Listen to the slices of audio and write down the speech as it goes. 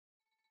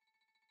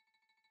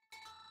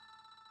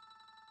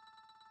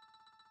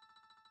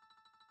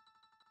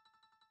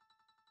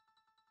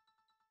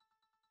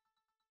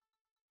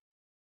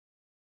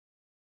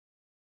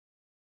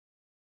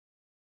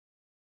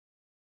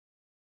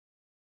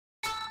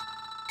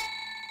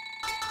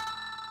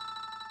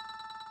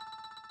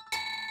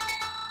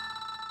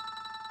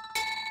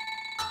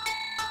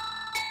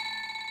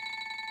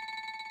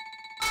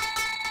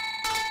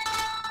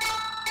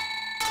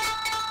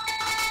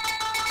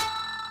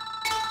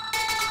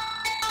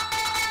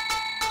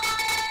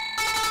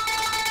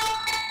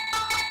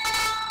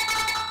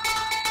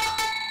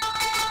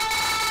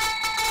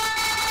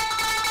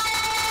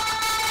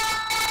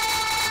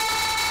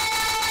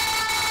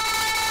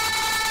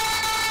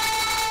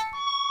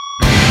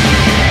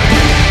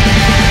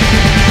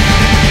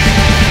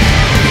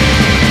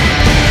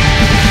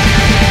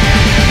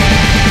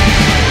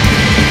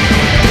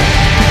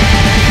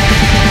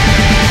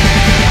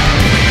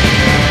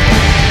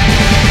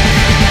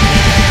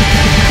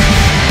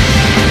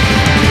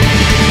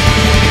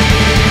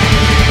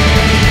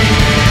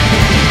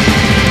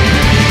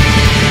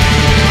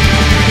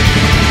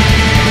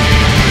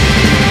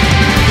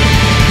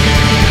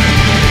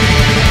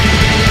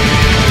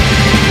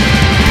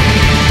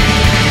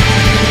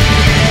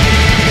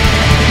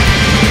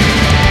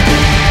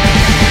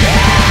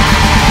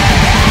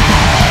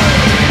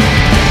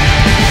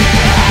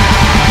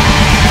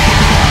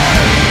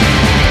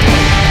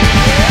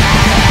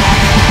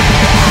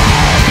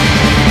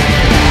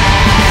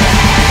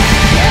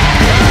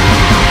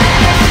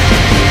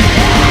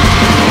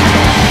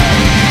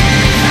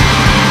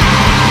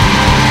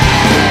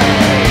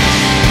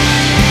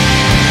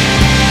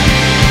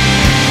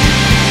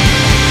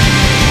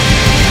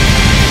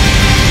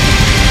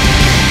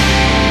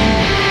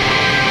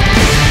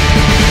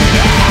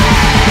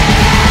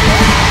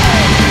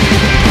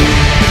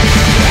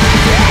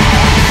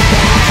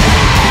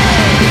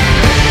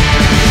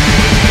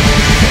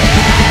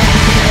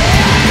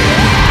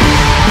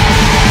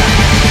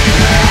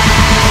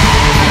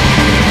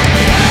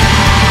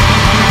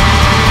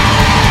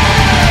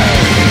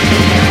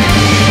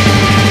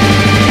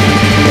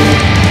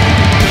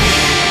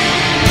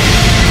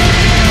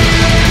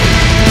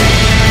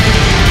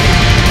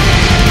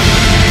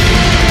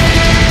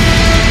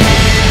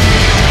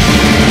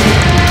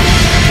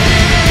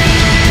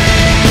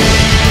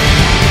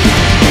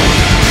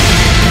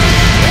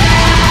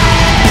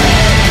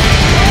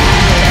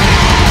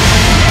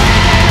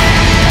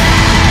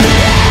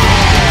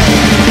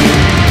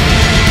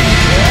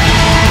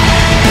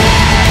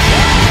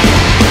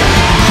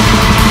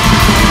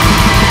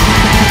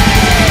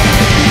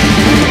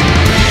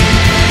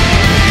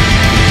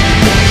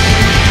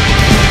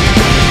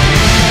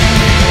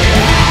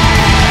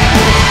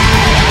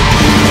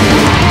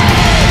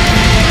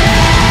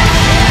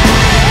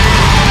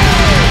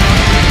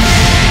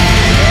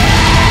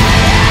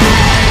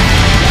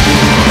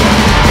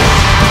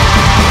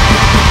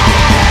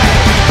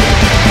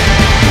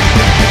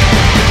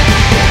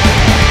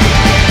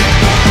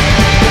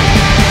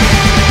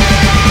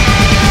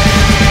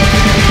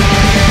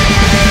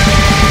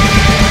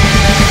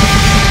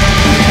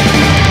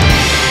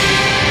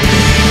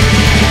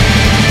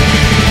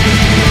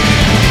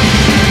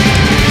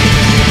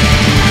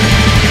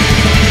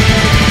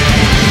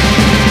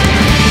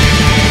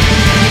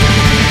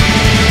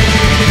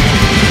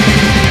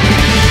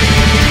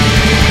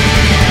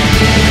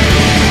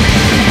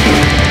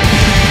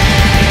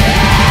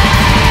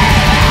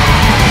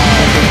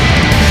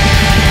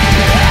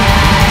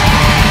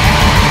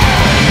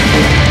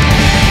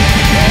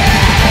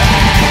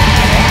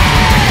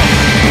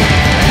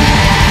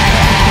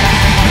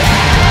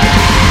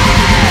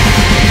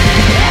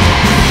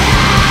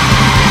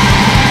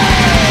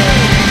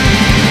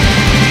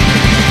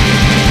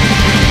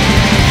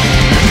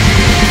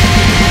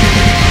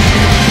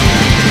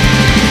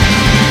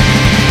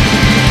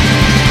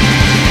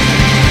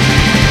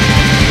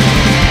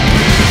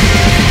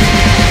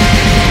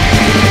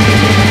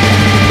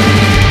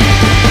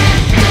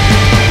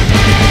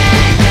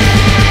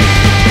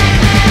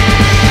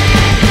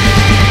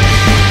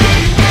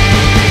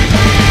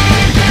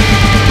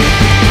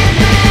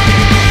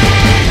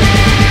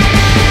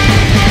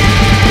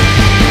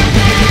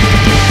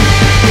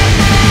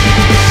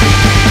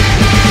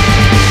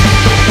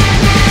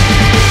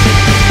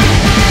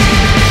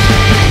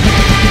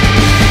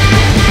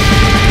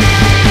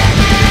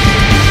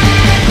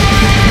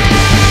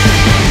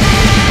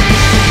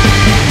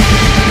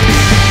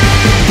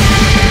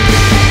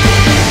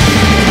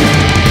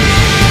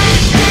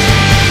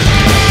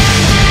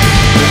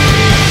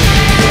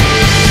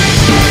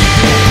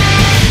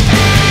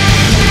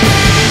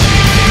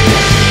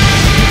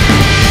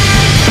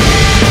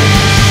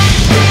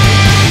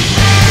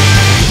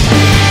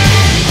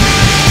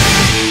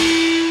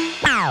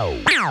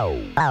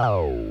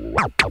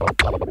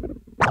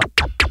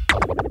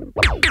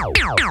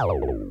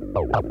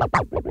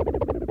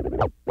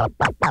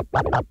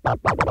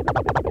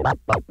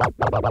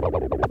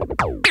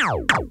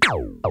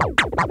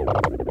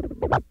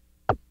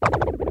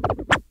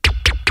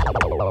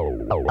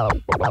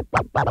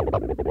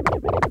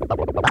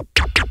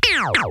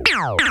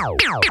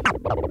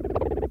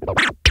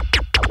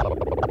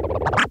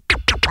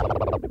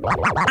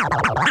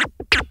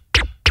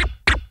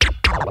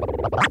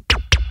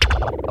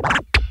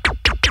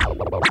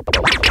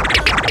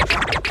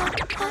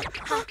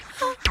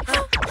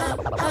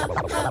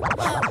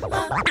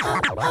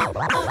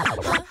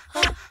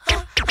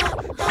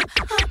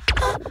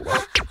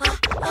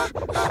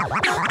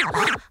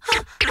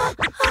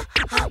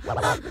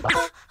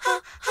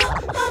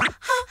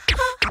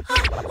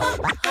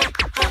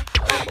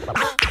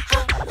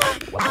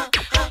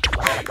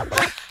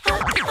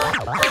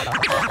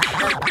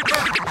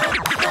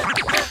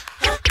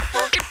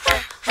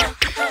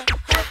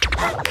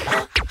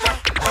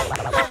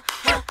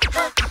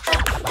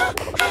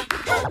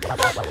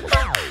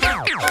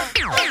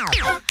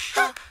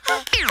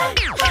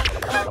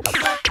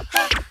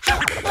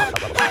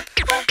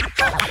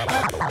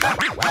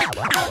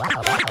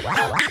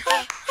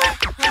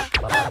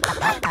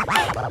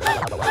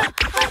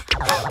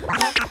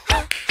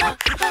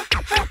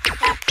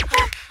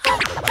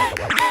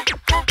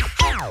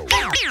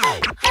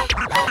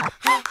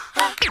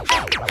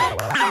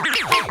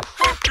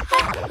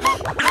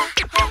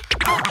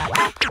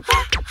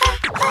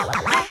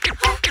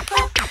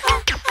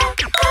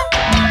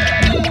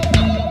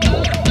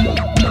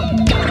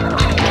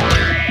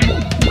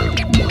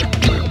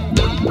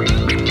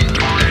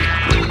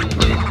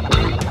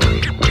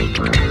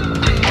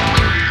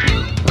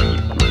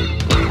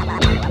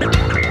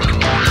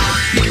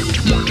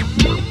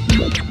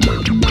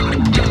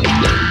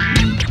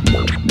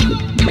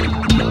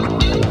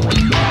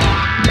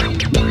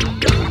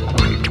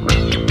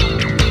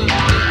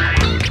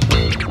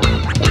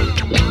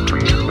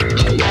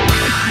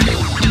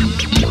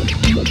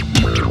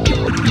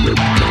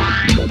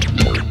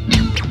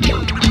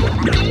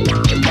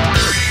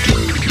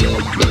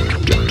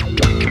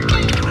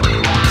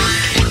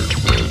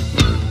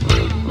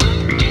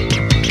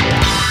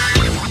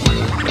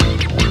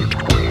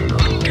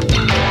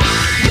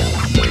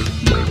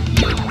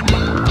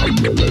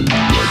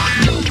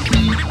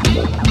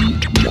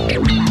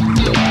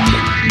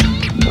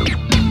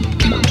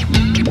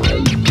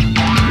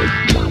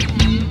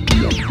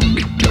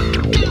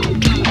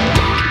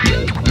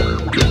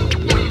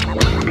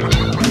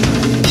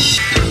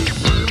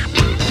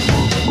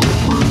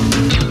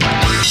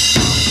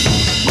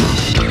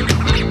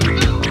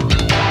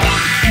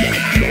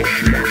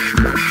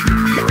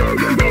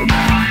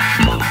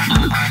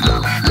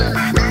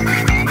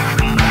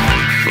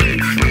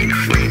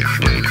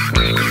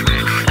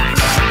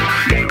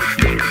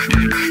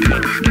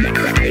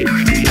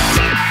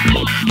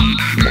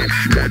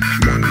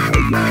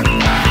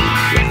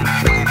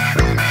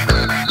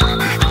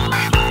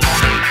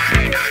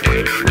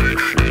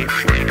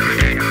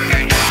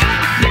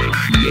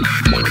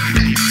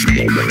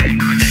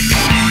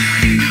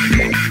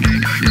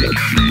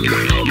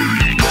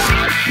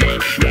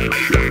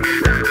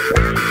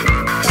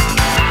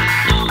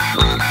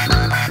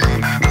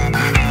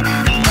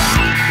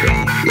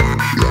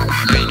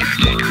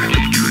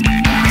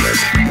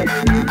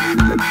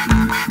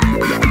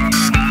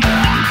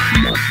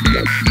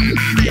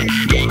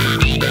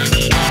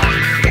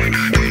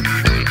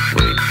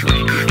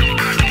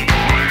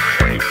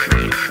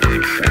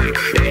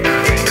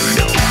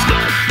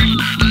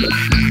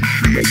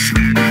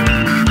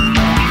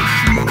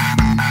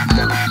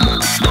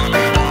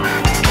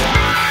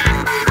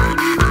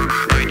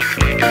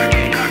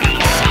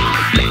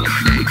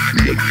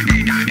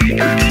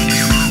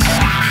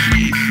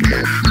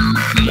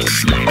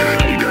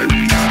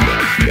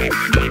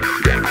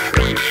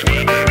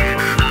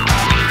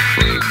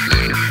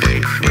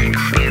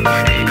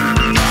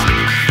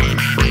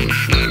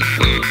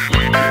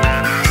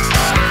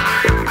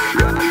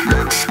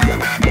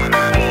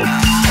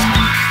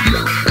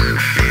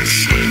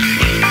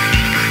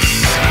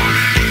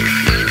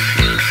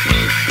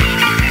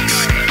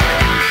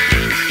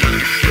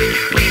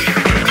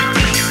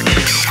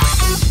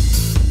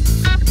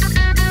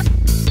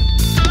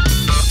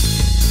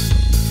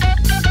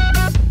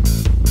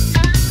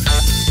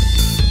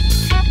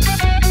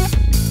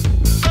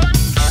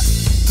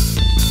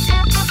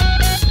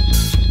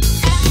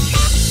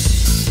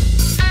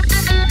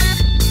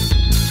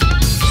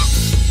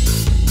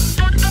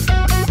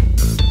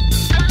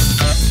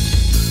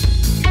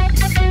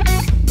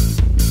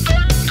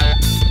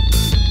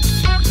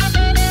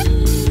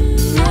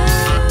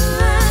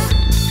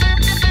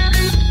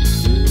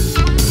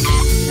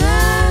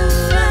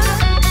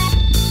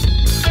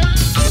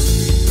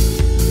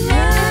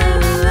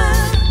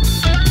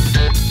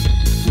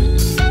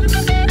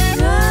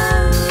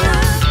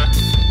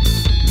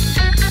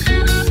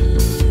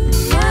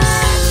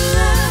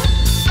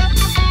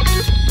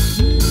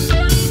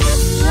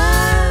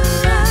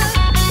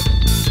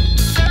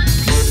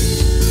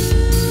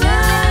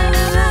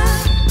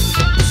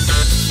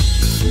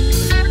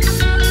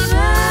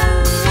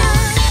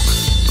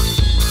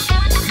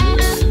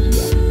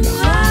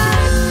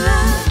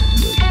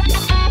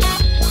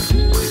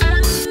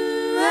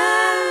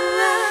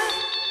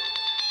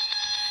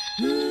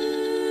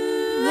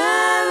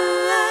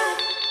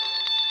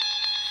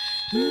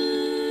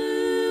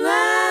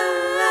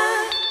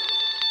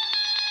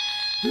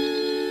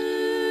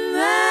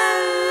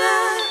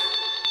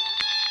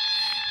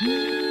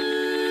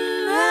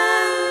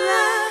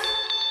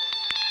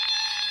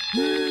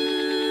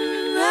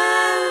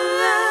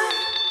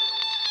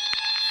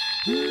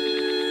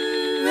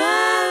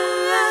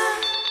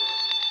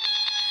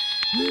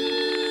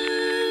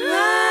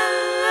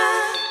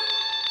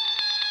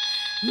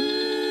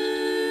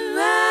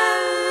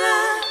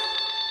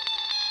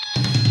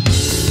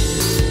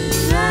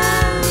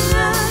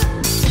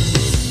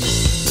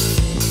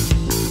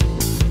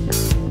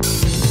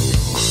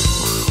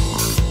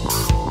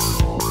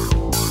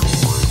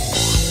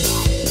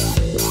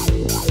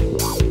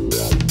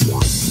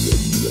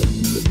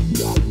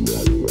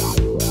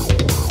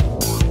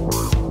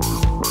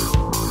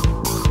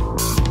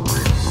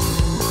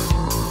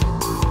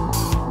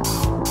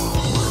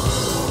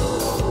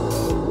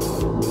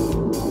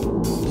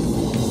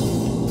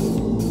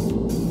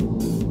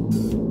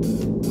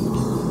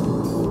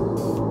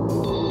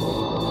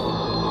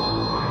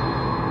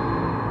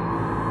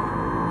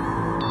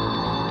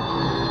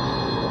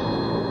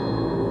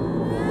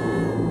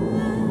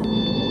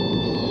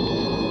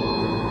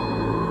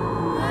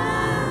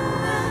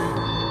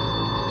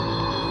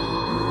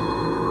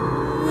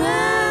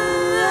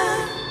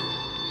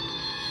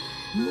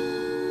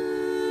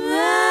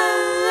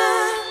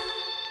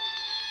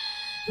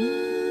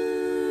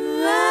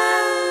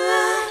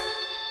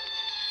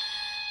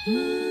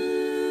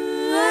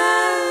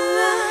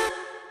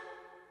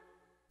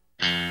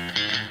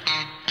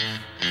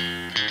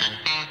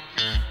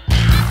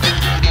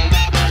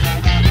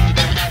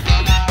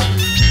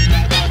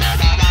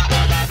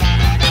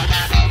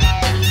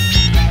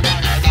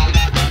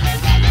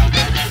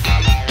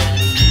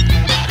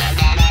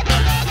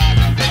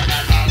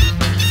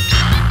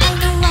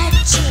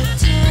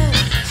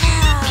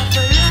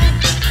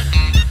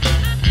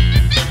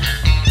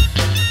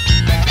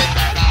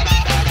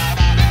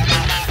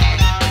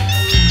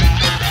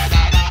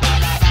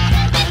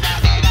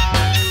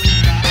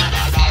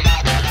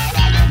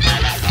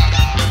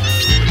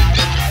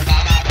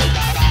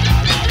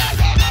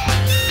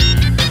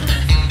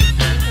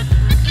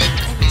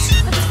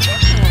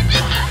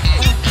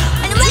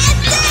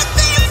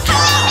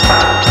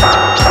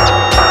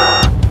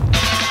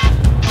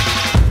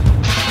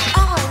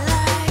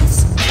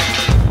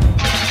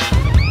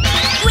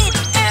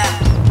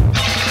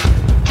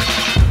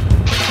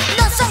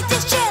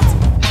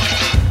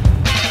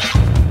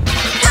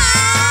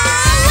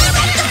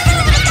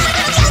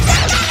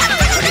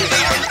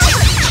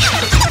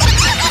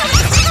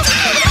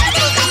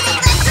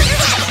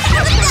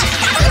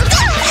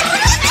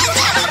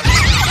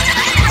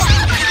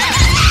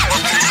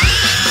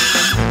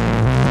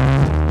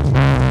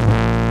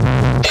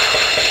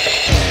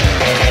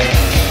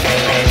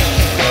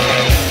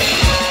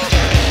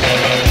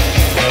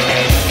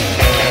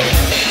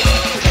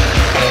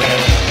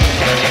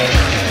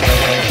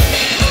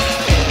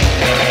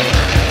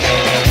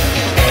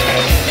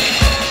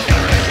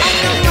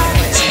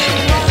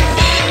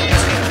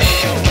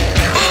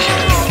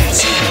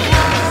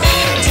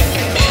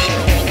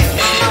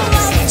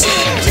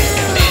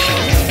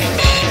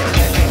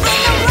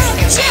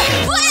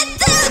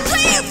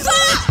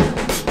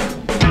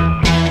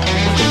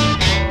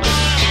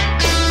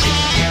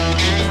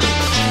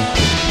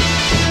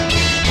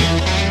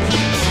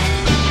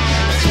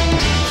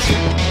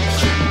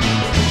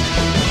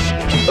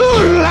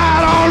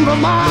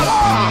Vermont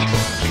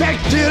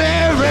affected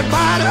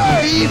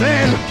everybody,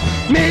 even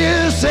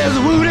Mrs.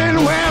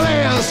 Wooden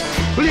Wellers,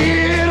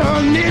 little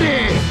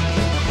Nitty,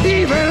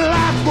 even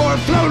Lifeboy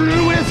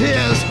floating with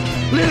his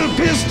little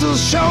pistol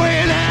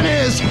showing and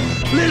his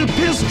little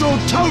pistol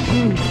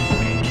toting.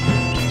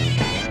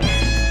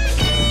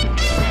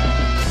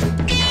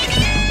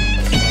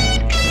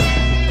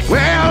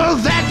 Well,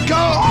 that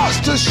goes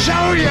to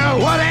show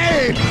you what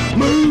a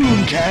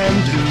moon can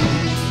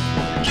do.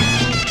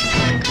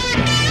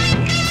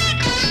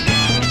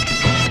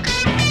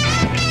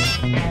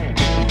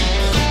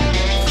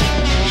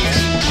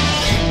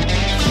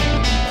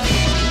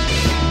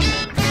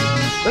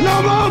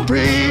 No more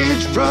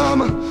bridge from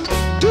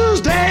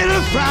Tuesday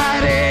to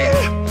Friday.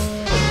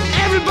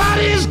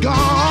 Everybody's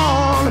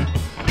gone.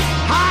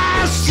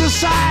 High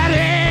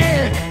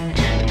society.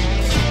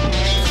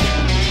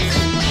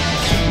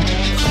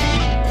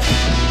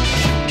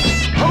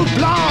 Hope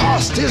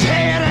lost his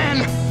head and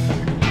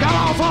got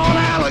off on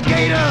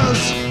alligators.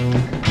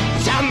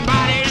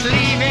 Somebody's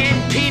leaving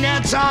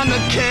peanuts on the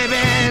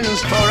cabins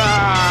for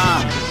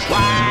a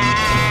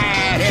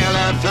white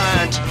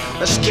elephant.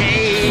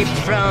 Escape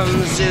from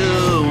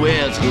zoo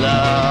with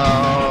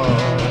love.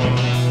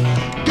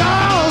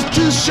 Goes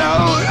to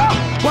show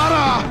what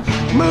a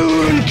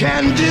moon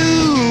can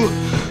do.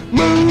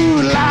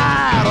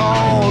 Moonlight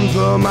on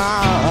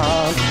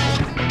Vermont.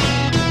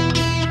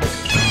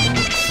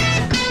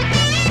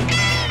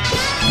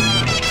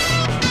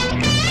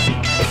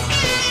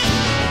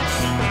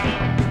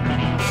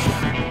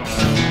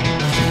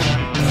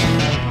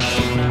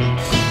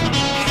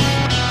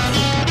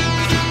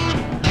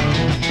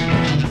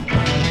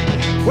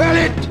 Well,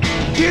 it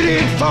did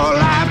it for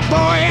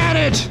Lifeboy, and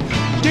it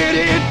did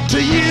it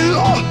to you,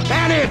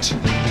 and it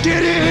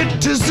did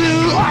it to Zoo,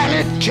 and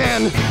it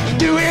can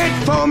do it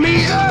for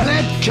me, and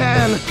it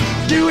can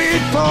do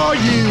it for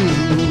you.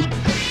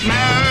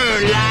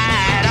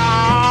 Moonlight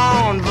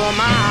on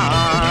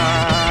Vermont.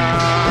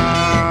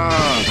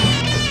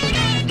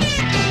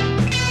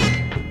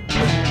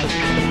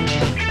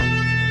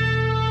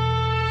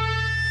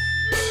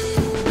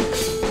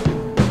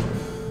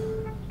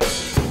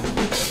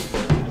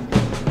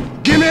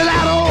 Give me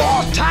that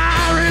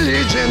old-time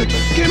religion.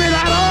 Give me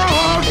that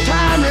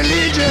old-time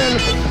religion.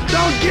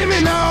 Don't give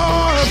me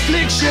no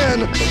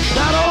affliction.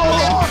 That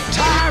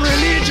old-time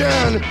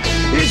religion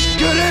is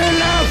good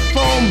enough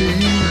for me.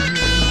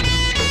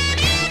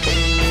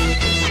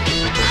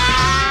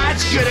 Ah,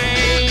 it's good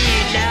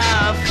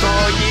enough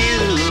for you.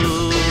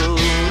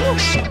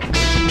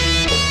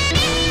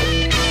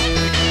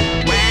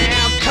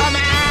 Well, come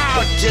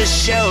out to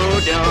show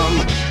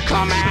them.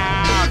 Come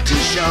out to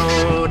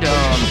show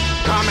them.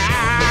 Come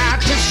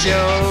out to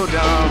show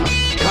them.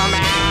 Come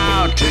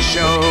out to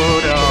show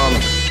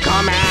them.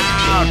 Come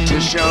out to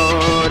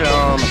show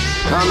them.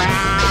 Come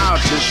out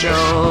to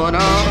show them.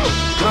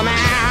 Come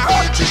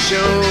out to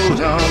show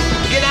them.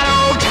 Get that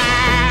old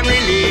time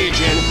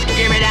religion.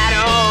 Give me that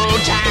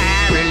old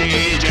time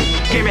religion.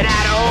 Give me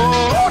that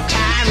old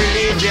time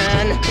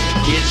religion.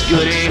 It's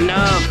good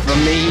enough for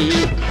me.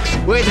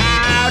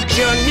 Without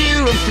your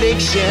new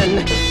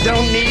affliction,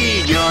 don't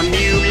need your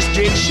new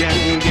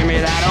restriction. Give me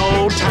that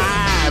old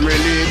time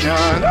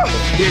religion,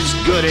 it's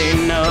good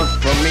enough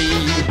for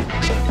me.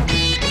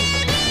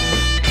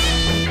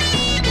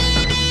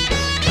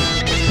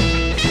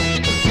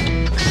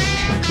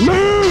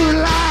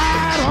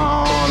 Moonlight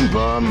on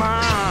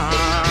Vermont.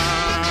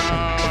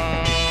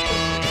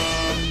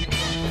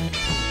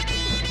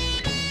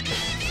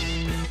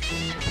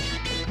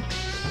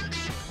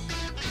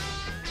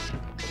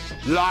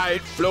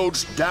 Light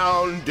floats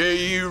down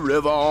the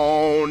river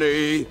on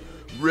a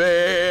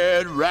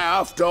red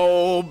raft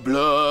of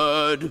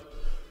blood.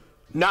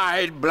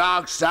 Night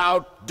blocks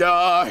out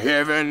the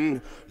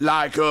heaven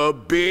like a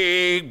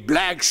big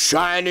black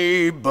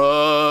shiny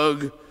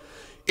bug.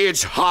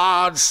 It's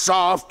hard,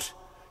 soft,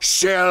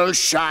 shell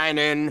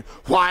shining,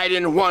 white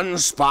in one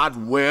spot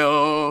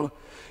well.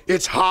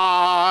 It's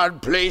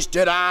hard place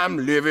that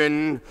I'm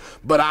living,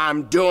 but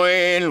I'm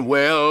doing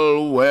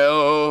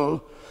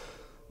well.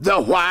 The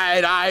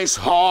white ice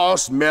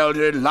horse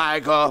melted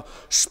like a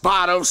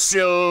spot of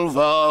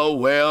silver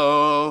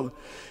well.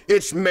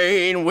 Its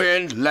mane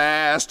went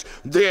last,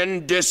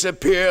 then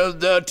disappeared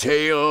the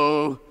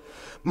tail.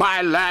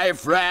 My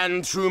life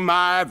ran through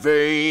my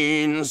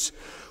veins,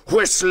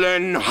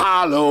 whistling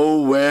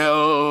hollow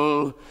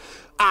well.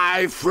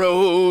 I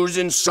froze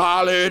in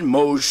solid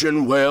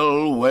motion,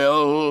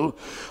 well.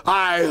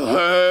 I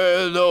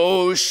heard the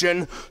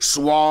ocean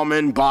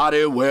swarming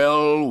body,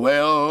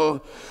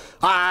 well.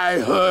 I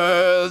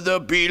heard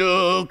the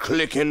beetle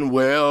clicking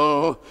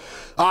well.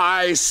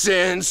 I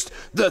sensed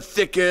the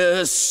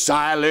thickest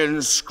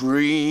silent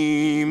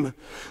scream.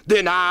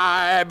 Then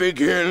I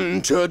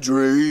began to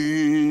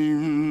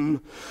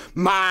dream.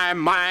 My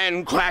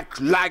mind cracked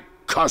like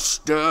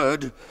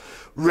custard,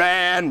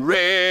 ran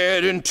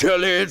red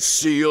until it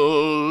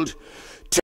sealed.